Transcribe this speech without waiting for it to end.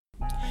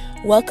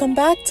Welcome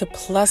back to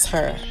Plus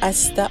Her, a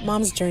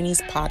Stepmom's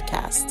Journeys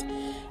podcast.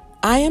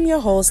 I am your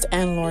host,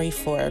 Anne-Laurie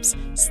Forbes,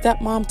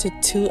 stepmom to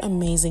two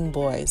amazing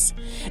boys.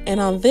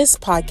 And on this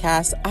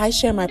podcast, I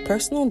share my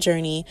personal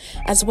journey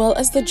as well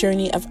as the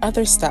journey of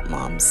other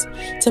stepmoms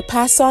to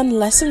pass on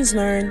lessons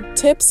learned,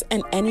 tips,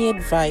 and any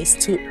advice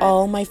to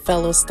all my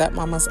fellow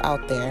stepmamas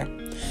out there.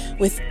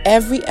 With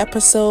every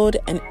episode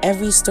and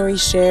every story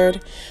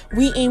shared,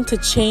 we aim to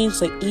change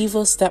the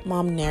evil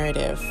stepmom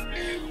narrative.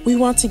 We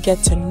want to get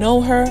to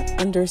know her,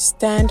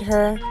 understand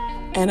her,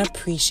 and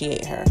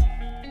appreciate her.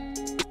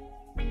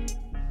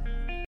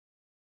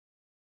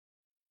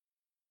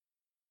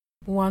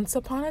 Once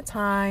upon a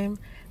time,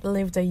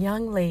 lived a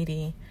young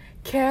lady,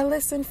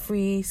 careless and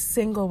free,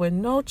 single with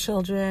no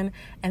children,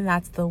 and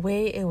that's the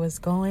way it was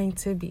going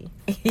to be.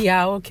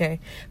 Yeah, okay.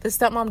 The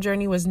stepmom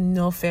journey was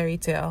no fairy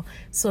tale.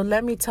 So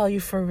let me tell you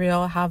for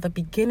real how the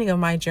beginning of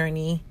my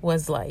journey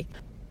was like.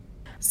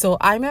 So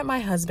I met my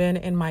husband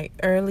in my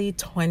early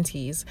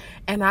 20s,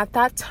 and at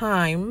that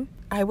time,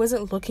 I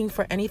wasn't looking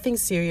for anything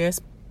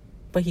serious,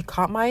 but he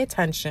caught my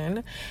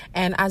attention.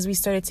 And as we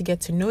started to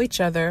get to know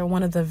each other,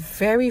 one of the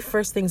very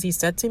first things he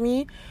said to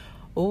me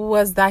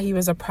was that he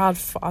was a proud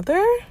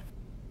father.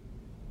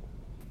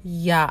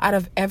 Yeah, out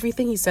of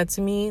everything he said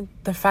to me,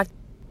 the fact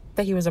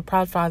that he was a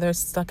proud father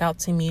stuck out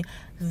to me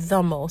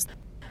the most.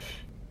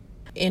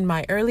 In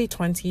my early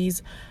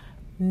 20s,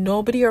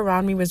 nobody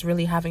around me was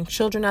really having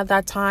children at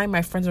that time.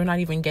 My friends were not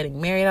even getting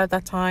married at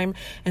that time.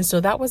 And so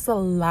that was the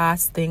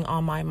last thing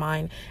on my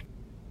mind,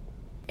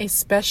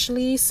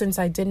 especially since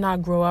I did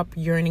not grow up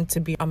yearning to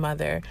be a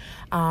mother.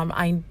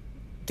 I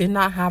did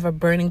not have a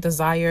burning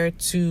desire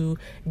to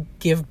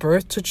give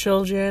birth to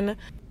children.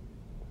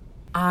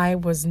 I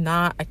was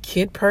not a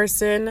kid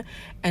person.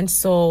 And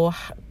so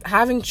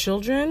having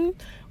children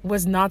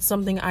was not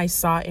something I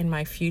saw in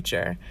my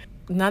future.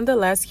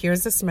 Nonetheless,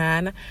 here's this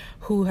man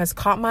who has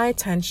caught my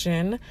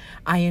attention.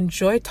 I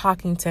enjoy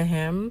talking to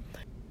him.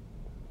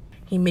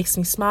 He makes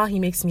me smile, he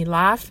makes me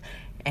laugh,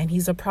 and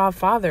he's a proud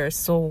father.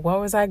 So what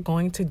was I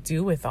going to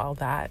do with all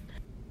that?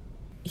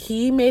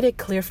 He made it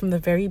clear from the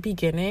very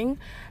beginning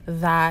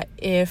that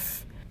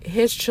if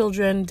his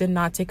children did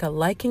not take a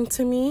liking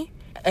to me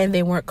and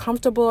they weren't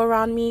comfortable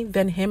around me,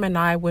 then him and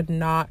I would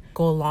not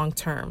go long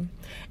term.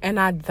 And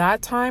at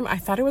that time, I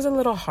thought it was a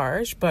little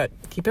harsh, but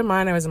keep in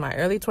mind, I was in my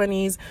early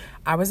 20s.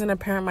 I wasn't a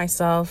parent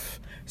myself,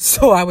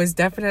 so I was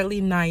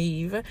definitely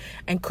naive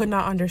and could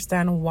not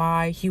understand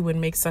why he would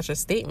make such a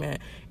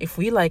statement. If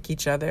we like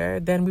each other,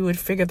 then we would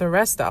figure the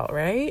rest out,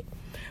 right?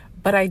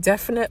 But I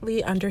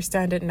definitely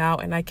understand it now,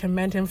 and I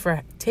commend him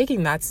for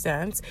taking that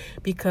stance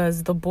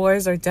because the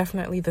boys are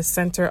definitely the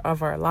center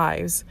of our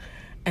lives.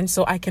 And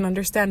so I can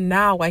understand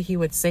now why he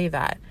would say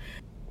that.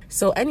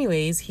 So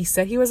anyways, he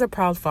said he was a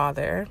proud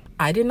father.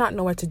 I did not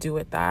know what to do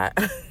with that.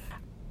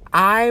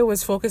 I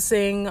was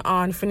focusing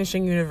on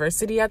finishing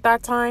university at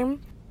that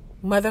time.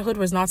 Motherhood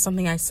was not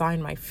something I saw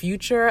in my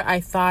future. I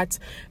thought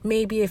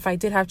maybe if I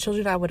did have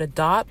children, I would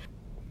adopt.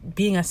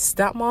 Being a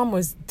stepmom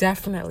was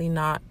definitely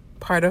not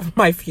part of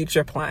my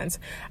future plans.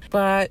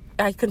 But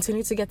I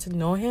continued to get to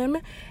know him,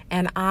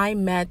 and I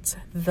met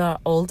the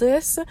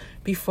oldest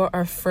before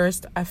our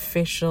first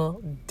official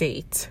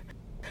date.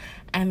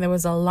 And there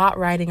was a lot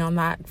riding on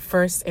that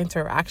first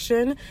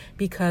interaction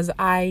because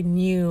I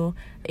knew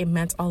it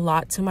meant a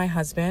lot to my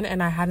husband.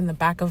 And I had in the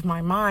back of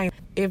my mind,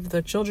 if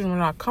the children were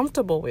not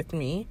comfortable with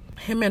me,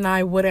 him and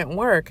I wouldn't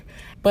work.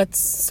 But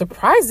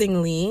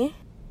surprisingly,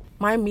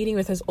 my meeting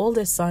with his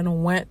oldest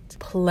son went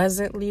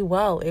pleasantly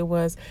well.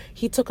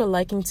 He took a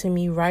liking to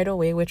me right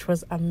away, which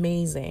was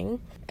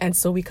amazing. And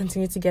so we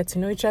continued to get to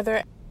know each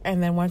other.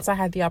 And then once I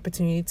had the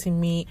opportunity to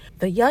meet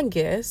the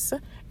youngest,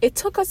 it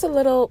took us a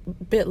little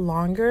bit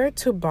longer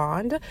to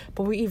bond,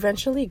 but we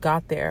eventually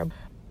got there.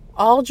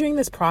 All during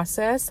this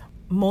process,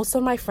 most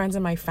of my friends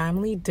and my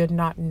family did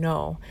not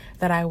know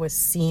that I was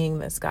seeing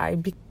this guy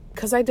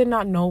because I did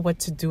not know what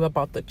to do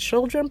about the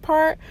children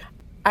part.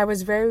 I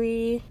was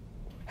very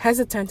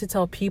hesitant to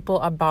tell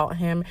people about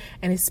him,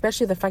 and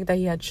especially the fact that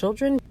he had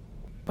children.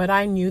 But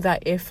I knew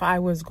that if I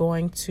was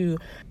going to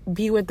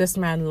be with this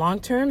man long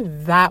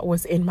term, that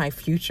was in my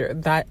future.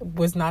 That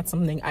was not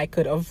something I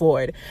could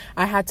avoid.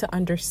 I had to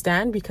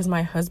understand because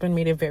my husband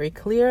made it very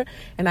clear,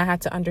 and I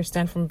had to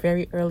understand from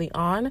very early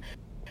on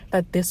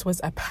that this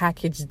was a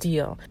package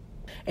deal.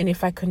 And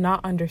if I could not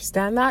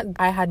understand that,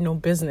 I had no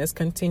business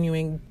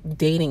continuing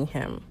dating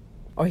him,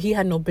 or he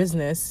had no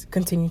business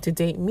continuing to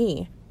date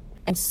me.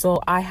 And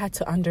so I had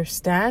to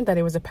understand that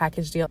it was a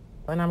package deal.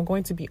 And I'm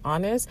going to be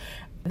honest,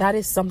 that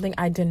is something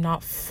I did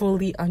not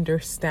fully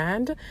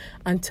understand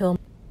until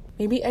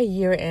maybe a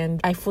year in.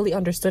 I fully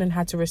understood and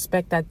had to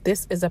respect that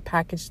this is a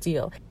package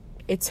deal.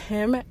 It's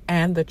him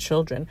and the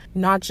children,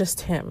 not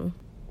just him.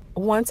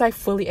 Once I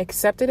fully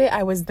accepted it,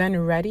 I was then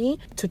ready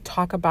to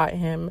talk about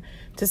him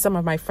to some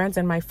of my friends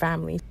and my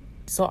family.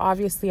 So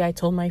obviously I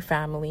told my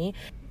family.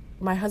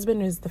 My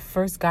husband is the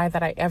first guy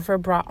that I ever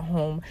brought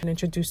home and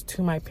introduced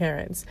to my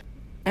parents.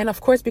 And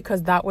of course,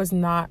 because that was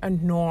not a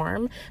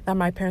norm that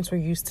my parents were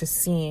used to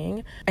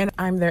seeing, and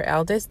I'm their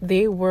eldest,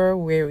 they were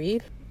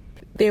worried.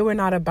 They were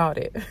not about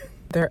it.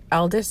 Their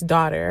eldest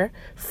daughter,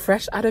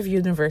 fresh out of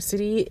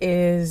university,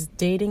 is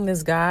dating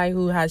this guy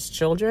who has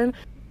children.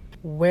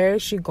 Where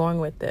is she going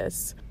with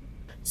this?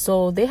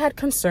 So they had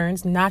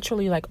concerns,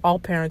 naturally, like all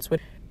parents would.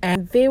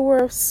 And they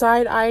were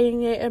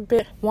side-eyeing it a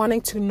bit,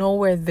 wanting to know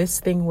where this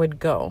thing would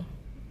go.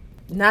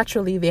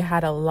 Naturally, they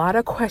had a lot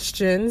of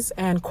questions,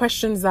 and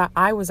questions that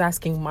I was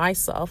asking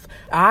myself.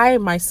 I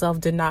myself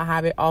did not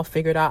have it all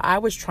figured out. I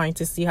was trying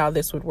to see how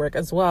this would work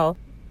as well.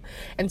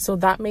 And so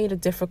that made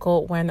it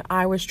difficult when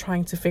I was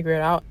trying to figure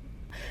it out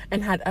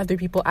and had other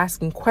people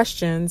asking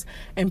questions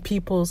and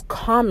people's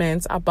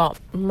comments about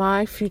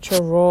my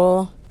future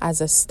role as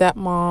a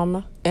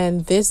stepmom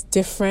and this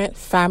different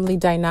family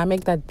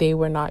dynamic that they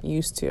were not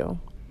used to.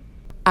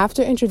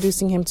 After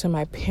introducing him to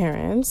my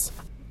parents,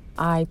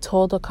 I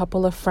told a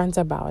couple of friends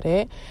about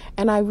it,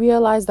 and I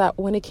realized that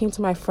when it came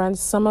to my friends,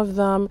 some of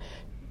them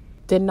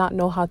did not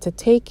know how to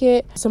take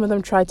it. Some of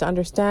them tried to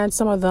understand.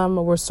 Some of them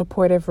were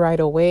supportive right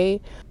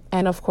away.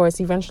 And of course,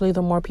 eventually,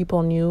 the more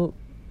people knew,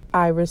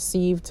 I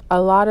received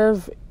a lot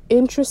of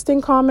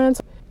interesting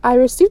comments. I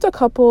received a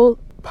couple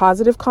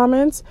positive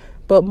comments,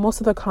 but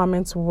most of the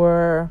comments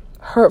were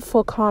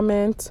hurtful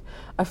comments,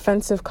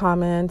 offensive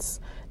comments,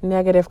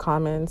 negative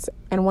comments.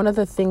 And one of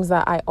the things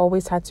that I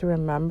always had to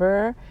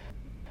remember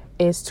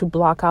is to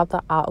block out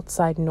the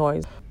outside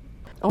noise.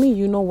 Only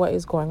you know what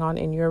is going on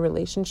in your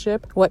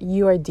relationship, what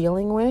you are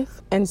dealing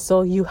with. And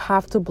so you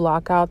have to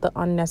block out the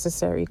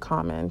unnecessary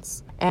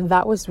comments. And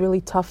that was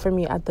really tough for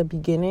me at the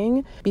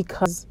beginning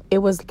because it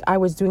was like I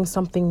was doing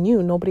something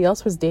new. Nobody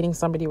else was dating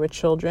somebody with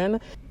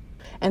children.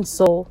 And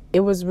so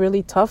it was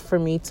really tough for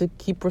me to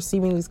keep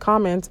receiving these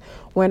comments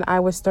when I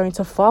was starting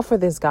to fall for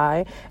this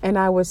guy and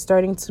I was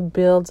starting to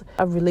build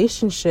a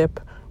relationship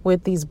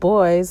with these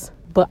boys.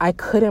 But I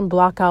couldn't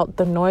block out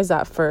the noise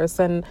at first.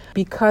 And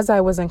because I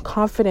wasn't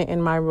confident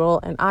in my role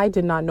and I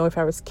did not know if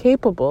I was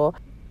capable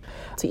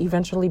to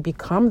eventually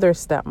become their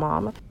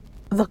stepmom,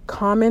 the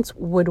comments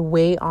would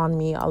weigh on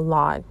me a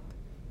lot.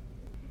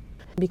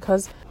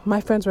 Because my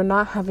friends were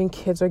not having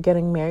kids or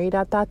getting married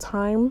at that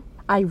time,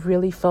 I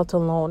really felt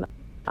alone.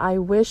 I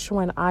wish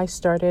when I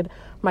started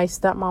my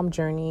stepmom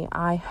journey,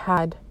 I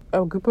had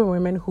a group of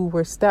women who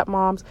were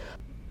stepmoms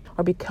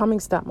or becoming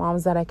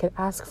stepmoms that I could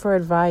ask for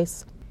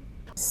advice,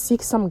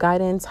 seek some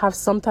guidance, have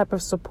some type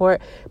of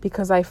support,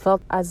 because I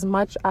felt as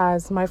much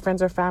as my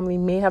friends or family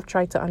may have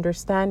tried to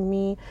understand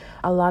me,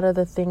 a lot of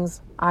the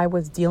things I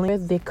was dealing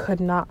with, they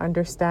could not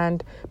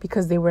understand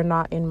because they were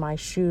not in my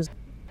shoes.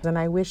 And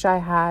I wish I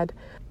had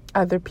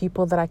other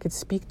people that I could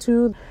speak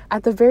to,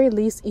 at the very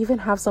least, even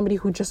have somebody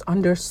who just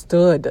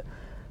understood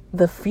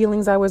the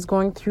feelings I was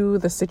going through,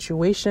 the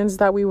situations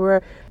that we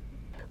were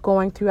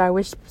going through. I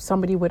wish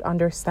somebody would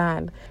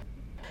understand.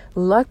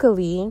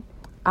 Luckily,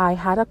 I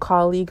had a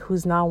colleague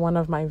who's now one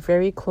of my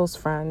very close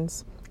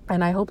friends,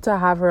 and I hope to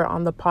have her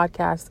on the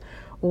podcast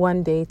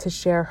one day to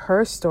share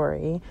her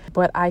story.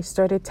 But I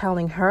started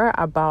telling her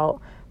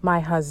about my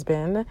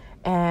husband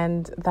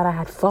and that I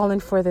had fallen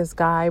for this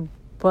guy,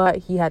 but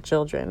he had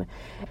children.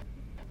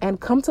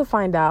 And come to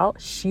find out,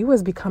 she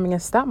was becoming a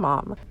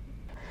stepmom.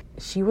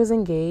 She was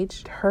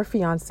engaged. Her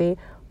fiance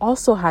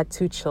also had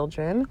 2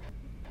 children,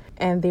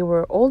 and they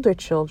were older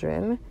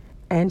children.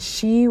 And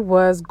she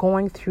was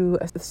going through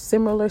a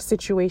similar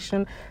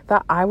situation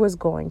that I was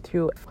going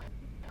through.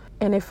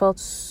 And it felt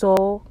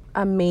so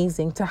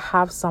amazing to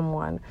have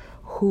someone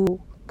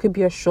who could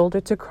be a shoulder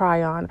to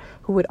cry on,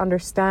 who would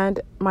understand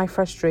my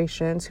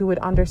frustrations, who would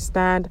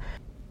understand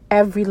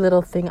every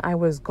little thing I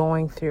was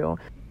going through.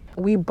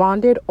 We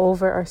bonded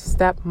over our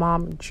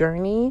stepmom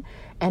journey,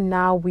 and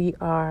now we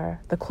are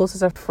the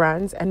closest of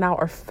friends, and now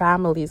our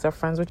families are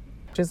friends, which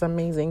is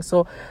amazing.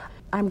 So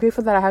I'm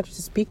grateful that I had her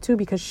to speak to,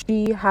 because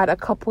she had a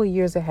couple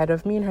years ahead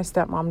of me in her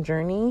stepmom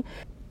journey.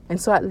 And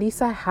so at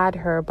least I had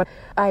her, but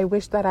I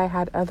wish that I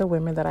had other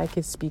women that I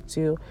could speak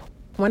to.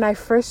 When I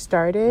first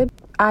started,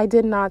 I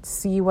did not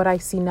see what I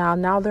see now.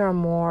 Now there are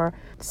more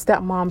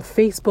stepmom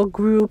Facebook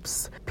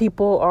groups.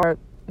 People are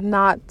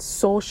not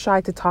so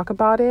shy to talk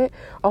about it.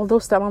 Although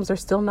stepmoms are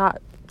still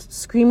not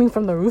screaming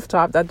from the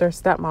rooftop that they're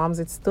stepmoms,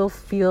 it still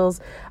feels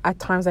at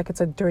times like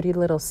it's a dirty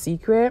little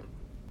secret.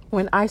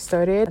 When I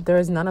started, there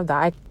was none of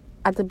that.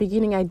 At the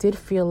beginning, I did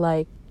feel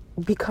like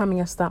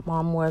becoming a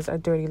stepmom was a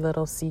dirty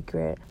little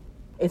secret.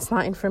 It's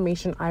not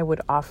information I would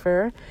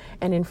offer.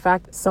 And in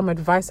fact, some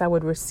advice I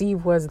would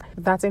receive was,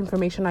 that's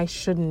information I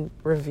shouldn't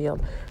reveal.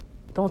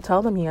 Don't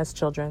tell them he has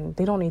children.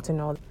 They don't need to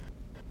know.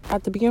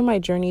 At the beginning of my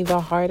journey, the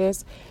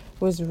hardest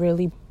was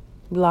really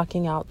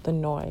blocking out the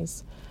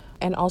noise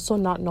and also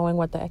not knowing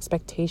what the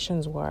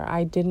expectations were.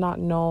 I didn't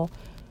know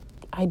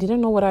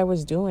what I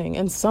was doing.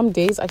 And some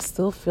days I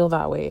still feel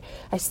that way.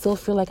 I still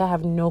feel like I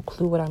have no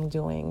clue what I'm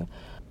doing.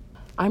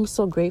 I'm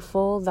so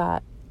grateful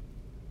that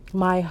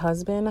my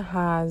husband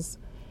has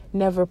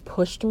never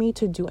pushed me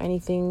to do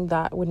anything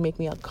that would make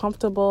me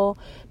uncomfortable,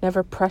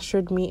 never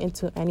pressured me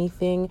into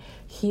anything.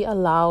 He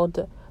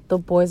allowed the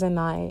boys and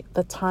I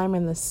the time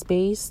and the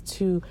space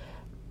to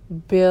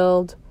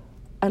build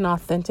an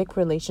authentic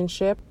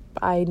relationship.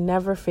 I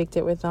never faked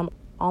it with them.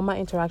 all my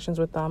interactions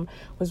with them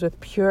was with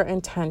pure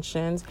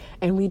intentions,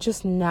 and we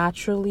just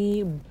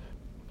naturally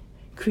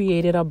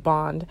created a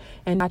bond,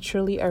 and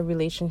naturally a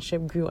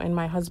relationship grew. And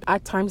my husband,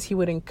 at times, he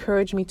would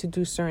encourage me to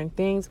do certain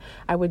things.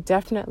 I would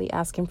definitely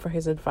ask him for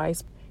his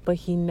advice, but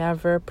he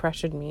never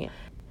pressured me,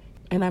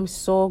 and I'm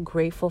so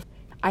grateful.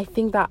 I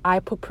think that I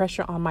put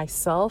pressure on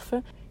myself,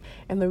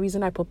 and the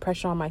reason I put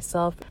pressure on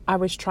myself, I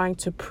was trying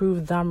to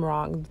prove them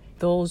wrong.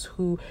 Those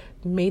who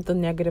made the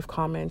negative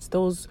comments,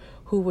 those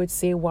who would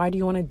say, why do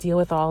you want to deal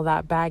with all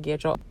that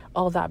baggage or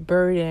all that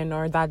burden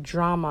or that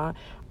drama?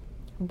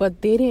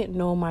 But they didn't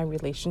know my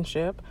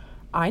relationship.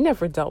 I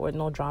never dealt with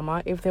no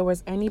drama. If there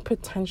was any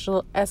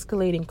potential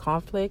escalating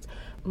conflict,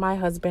 my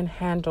husband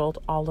handled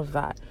all of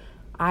that.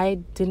 I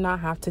did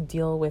not have to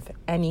deal with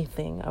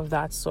anything of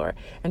that sort.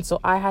 And so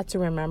I had to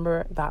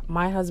remember that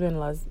my husband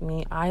loves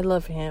me. I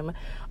love him.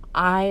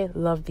 I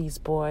love these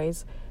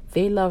boys.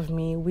 They love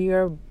me. We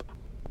are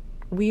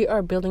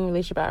building a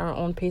relationship at our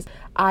own pace.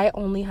 I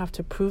only have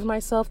to prove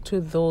myself to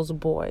those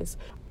boys.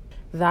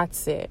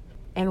 That's it.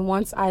 And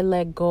once I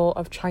let go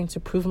of trying to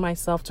prove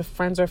myself to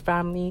friends or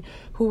family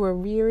who were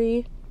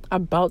weary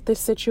about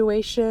this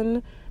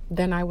situation,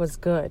 then I was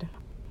good.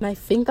 And I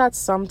think that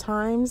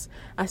sometimes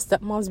as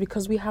stepmoms,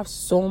 because we have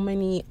so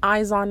many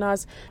eyes on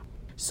us,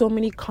 so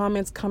many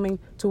comments coming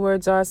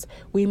towards us,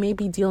 we may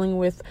be dealing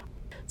with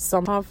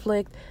some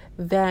conflict,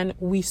 then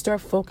we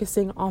start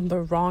focusing on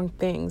the wrong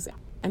things.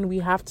 And we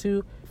have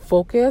to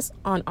focus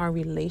on our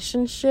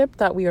relationship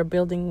that we are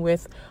building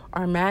with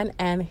our man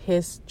and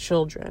his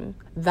children.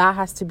 That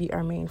has to be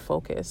our main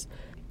focus.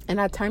 And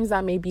at times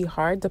that may be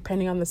hard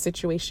depending on the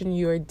situation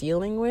you are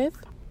dealing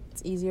with.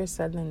 It's easier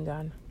said than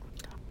done.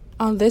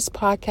 On this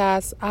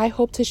podcast, I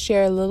hope to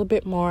share a little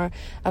bit more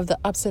of the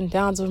ups and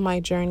downs of my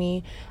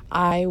journey.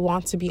 I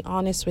want to be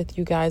honest with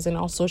you guys and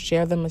also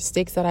share the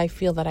mistakes that I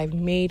feel that I've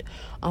made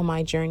on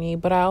my journey.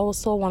 But I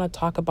also want to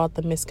talk about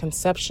the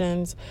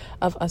misconceptions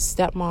of us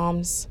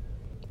stepmoms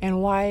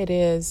and why it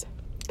is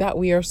that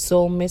we are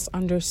so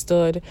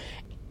misunderstood.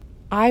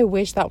 I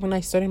wish that when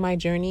I started my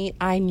journey,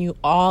 I knew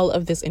all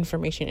of this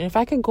information. And if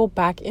I could go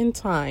back in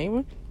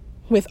time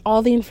with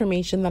all the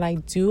information that I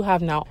do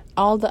have now,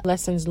 all the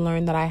lessons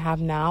learned that I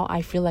have now,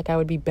 I feel like I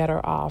would be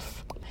better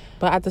off.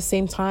 But at the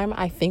same time,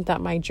 I think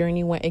that my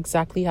journey went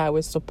exactly how it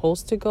was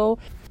supposed to go.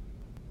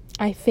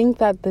 I think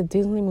that the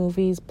Disney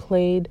movies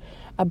played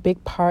a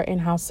big part in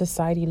how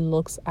society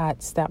looks at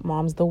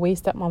stepmoms. The way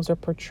stepmoms are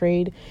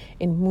portrayed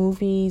in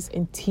movies,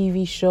 in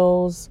TV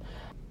shows,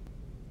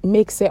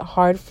 makes it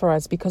hard for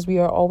us because we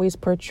are always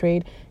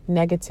portrayed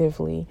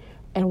negatively.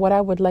 And what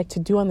I would like to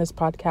do on this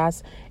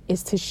podcast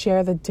is to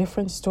share the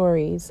different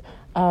stories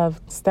of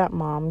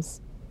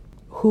stepmoms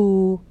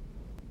who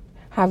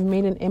have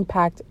made an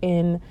impact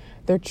in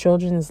their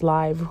children's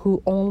lives,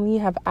 who only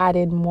have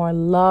added more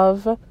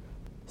love,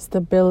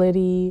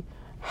 stability,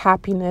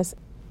 happiness.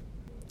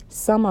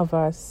 Some of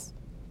us,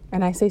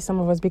 and I say some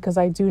of us because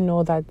I do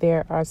know that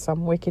there are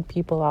some wicked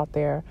people out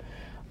there,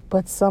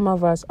 but some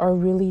of us are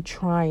really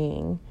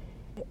trying,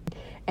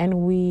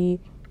 and we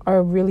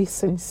are really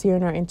sincere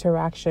in our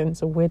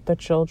interactions with the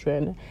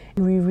children.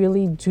 And we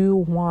really do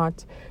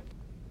want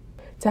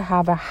to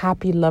have a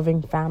happy,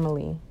 loving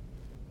family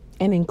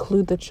and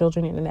include the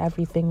children in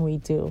everything we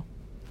do.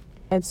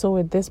 And so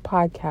with this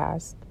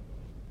podcast,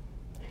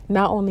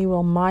 not only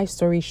will my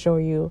story show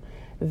you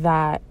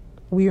that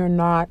we are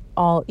not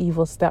all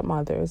evil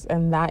stepmothers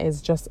and that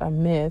is just a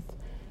myth,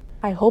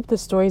 I hope the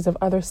stories of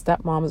other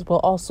stepmoms will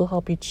also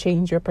help you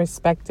change your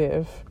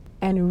perspective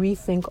and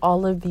rethink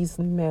all of these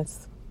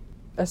myths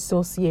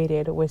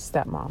associated with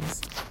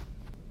stepmoms.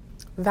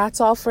 That's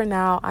all for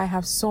now. I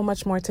have so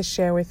much more to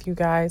share with you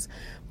guys,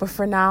 but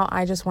for now,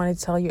 I just want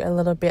to tell you a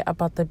little bit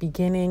about the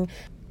beginning.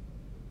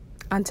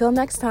 Until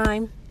next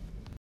time.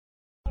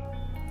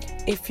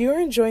 If you're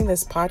enjoying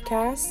this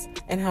podcast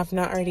and have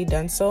not already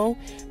done so,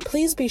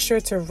 please be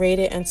sure to rate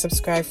it and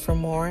subscribe for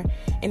more.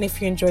 And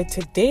if you enjoyed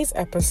today's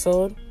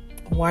episode,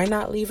 why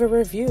not leave a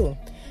review?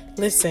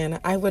 Listen,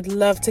 I would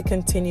love to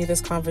continue this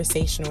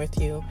conversation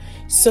with you.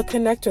 So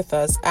connect with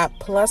us at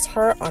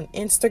 +her on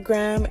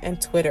Instagram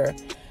and Twitter.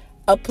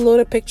 Upload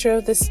a picture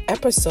of this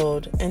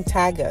episode and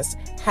tag us,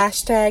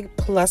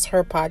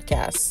 #+her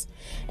podcasts.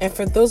 And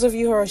for those of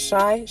you who are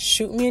shy,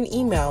 shoot me an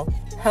email,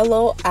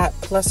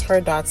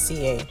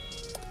 hello@plusher.ca.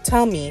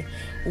 Tell me,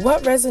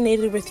 what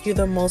resonated with you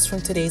the most from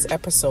today's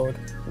episode?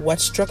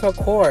 What struck a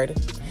chord?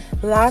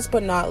 Last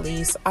but not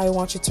least, I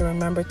want you to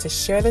remember to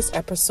share this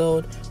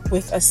episode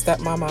with a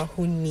stepmama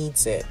who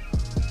needs it.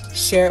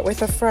 Share it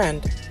with a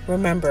friend.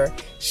 Remember,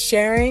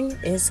 sharing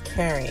is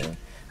caring.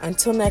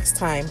 Until next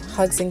time,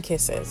 hugs and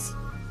kisses.